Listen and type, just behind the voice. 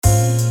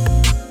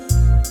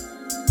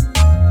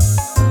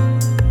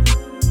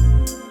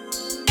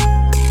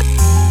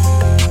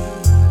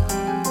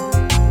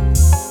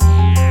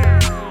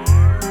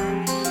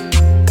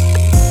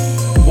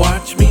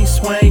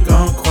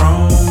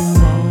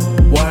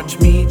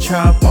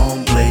chop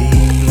on blade.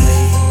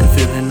 The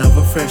feeling of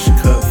a fresh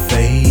cut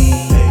fade,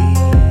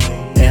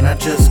 and I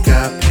just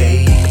got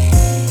paid.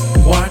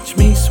 Watch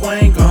me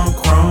swing on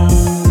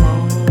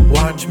chrome,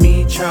 watch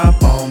me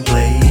chop on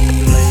blade.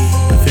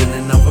 The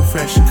feeling of a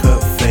fresh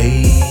cut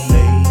fade,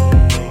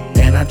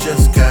 and I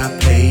just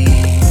got paid.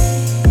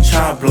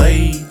 Chop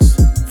blades,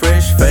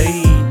 fresh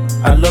fade.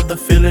 I love the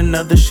feeling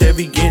of the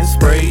Chevy getting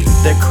sprayed.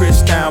 That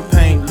crystal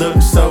paint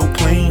looks so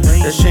clean.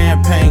 That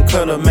champagne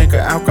color make an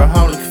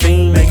alcoholic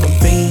fiend. Make 'em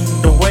fiend.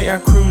 The way I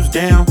cruise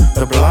down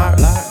the block,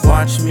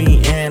 watch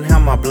me and how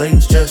my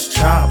blades just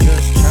chop.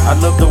 I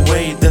love the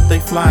way that they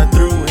fly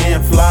through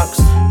in flocks.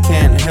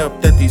 Can't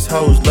help that these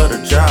hoes love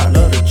the job.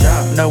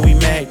 No, we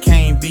mad,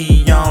 can't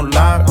be on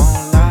lock.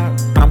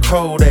 I'm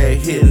cold at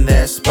hitting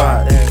that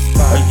spot.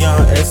 A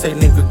young SA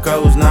nigga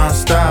goes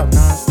non-stop.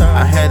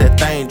 I had that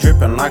thing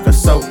dripping like a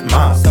soap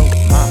mop.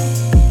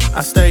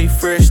 I stay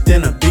fresh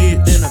than a bitch.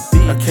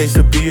 A case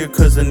of beer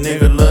cause a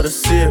nigga love to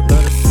sip.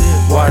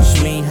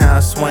 Watch me how I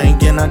swing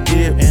and I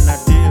dip.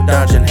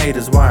 Dodging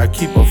haters while I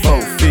keep a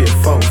 4-fit.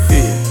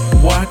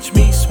 Watch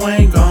me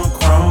swing on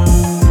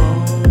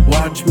chrome,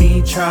 watch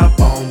me chop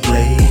on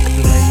blade.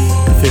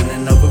 The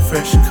feeling of a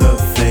fresh cut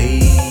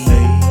fade,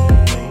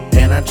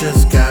 and I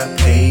just got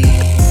paid.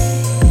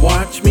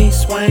 Watch me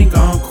swing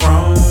on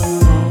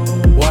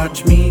chrome,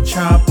 watch me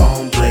chop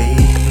on blade.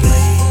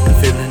 The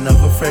feeling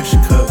of a fresh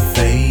cut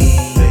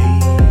fade,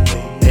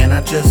 and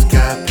I just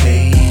got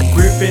paid.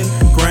 Gripping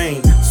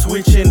grain,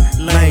 switching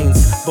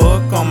lanes,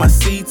 buck on my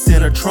seats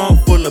in a trunk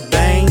full of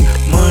bang.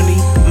 Money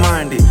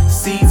minded,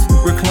 seats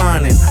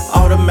reclining,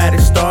 automatic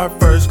start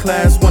first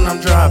class when I'm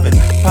driving.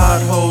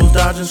 Potholes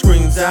dodging,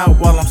 screens out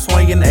while I'm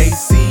swinging.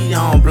 AC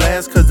on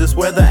blast cause this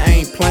weather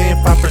ain't playing.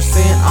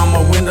 5% on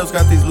my windows,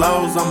 got these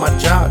laws on my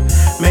jock.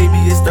 Maybe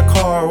it's the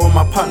car or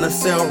my partner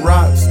sell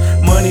rocks.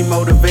 Money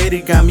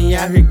motivated, got me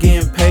out here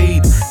getting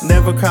paid.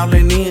 Never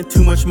calling in,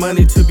 too much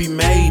money to be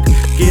made.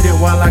 Get it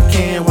while I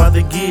can, while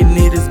the getting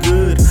it is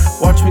good.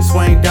 Watch me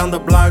swing down the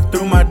block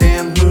through my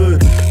damn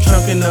hood.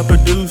 Chunking up a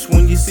deuce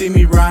when you see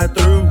me ride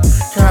through.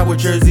 Cowboy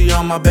jersey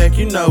on my back,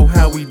 you know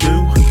how we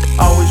do.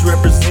 Always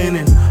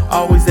representing,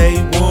 always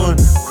A1.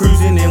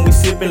 Cruising and we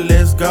sipping,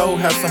 let's go,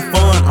 have some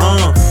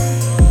fun,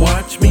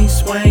 Watch me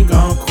swing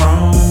on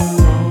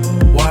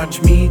chrome,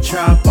 watch me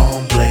chop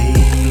on blade.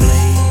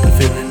 The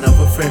feeling of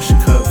a fresh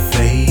cut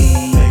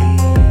fade,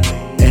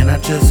 and I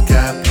just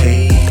got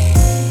paid.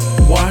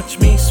 Watch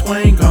me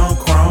swing on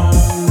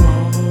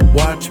chrome,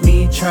 watch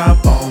me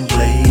chop on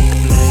blade.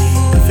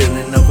 The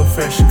feeling of a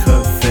fresh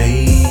cut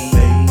fade,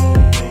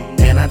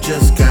 and I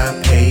just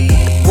got paid.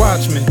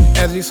 Watch me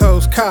as these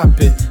hoes cop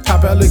it.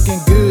 Hop out looking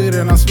good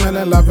and I'm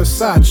smelling like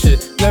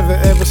Versace. Never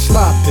ever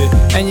slop it,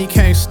 and you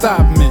can't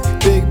stop me.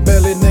 Big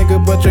belly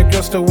nigga, but your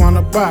girl still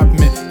wanna bop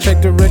me.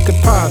 Check direct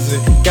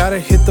deposit, gotta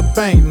hit the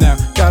bank now.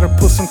 Gotta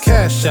put some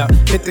cash out,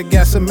 hit the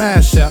gas and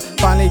mash out.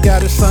 Finally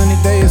got a sunny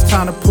day, it's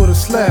time to pull the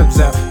slabs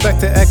out. Back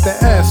to act the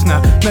ass now,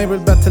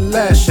 neighbors about to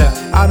lash out.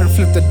 I done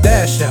flipped the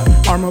dash out,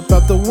 arm up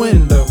out the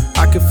window.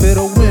 I can feel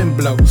the wind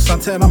blow,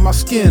 suntan on my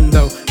skin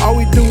though. All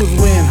we do is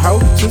win, ho,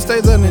 since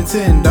they the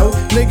Nintendo.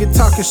 Nigga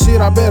talking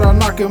shit, I bet I'll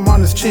knock him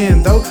on his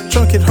chin though.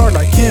 Chunk it hard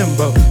like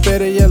Kimbo,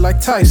 better yet like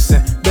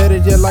Tyson, better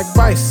yet like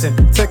Bison.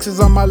 Texas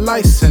on my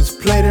license,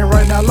 played it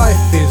right now, life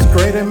is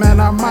great. And man,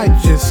 I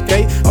might just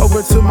skate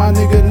over to my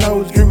nigga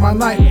nose, drink my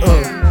night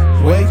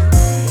up. Wait.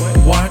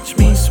 Watch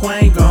me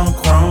swing on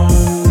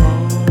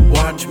chrome,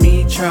 watch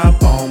me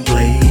chop on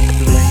blade.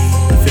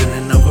 The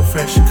feeling of a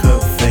fresh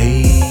cut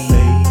fade,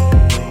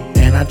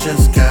 and I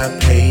just got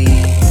paid.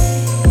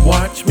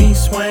 Watch me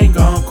swing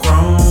on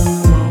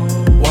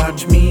chrome,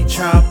 watch me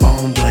chop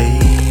on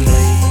blade.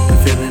 The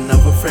feeling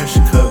of a fresh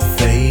cut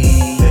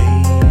fade,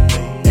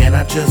 and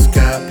I just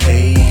got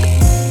paid.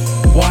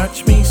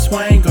 Watch me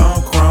swing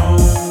on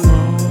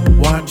chrome,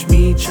 watch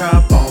me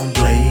chop on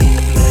blade.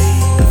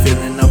 The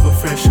feeling of a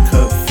fresh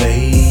cut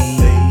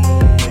fade,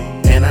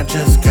 and I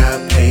just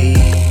got paid.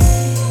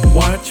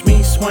 Watch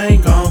me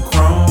swing on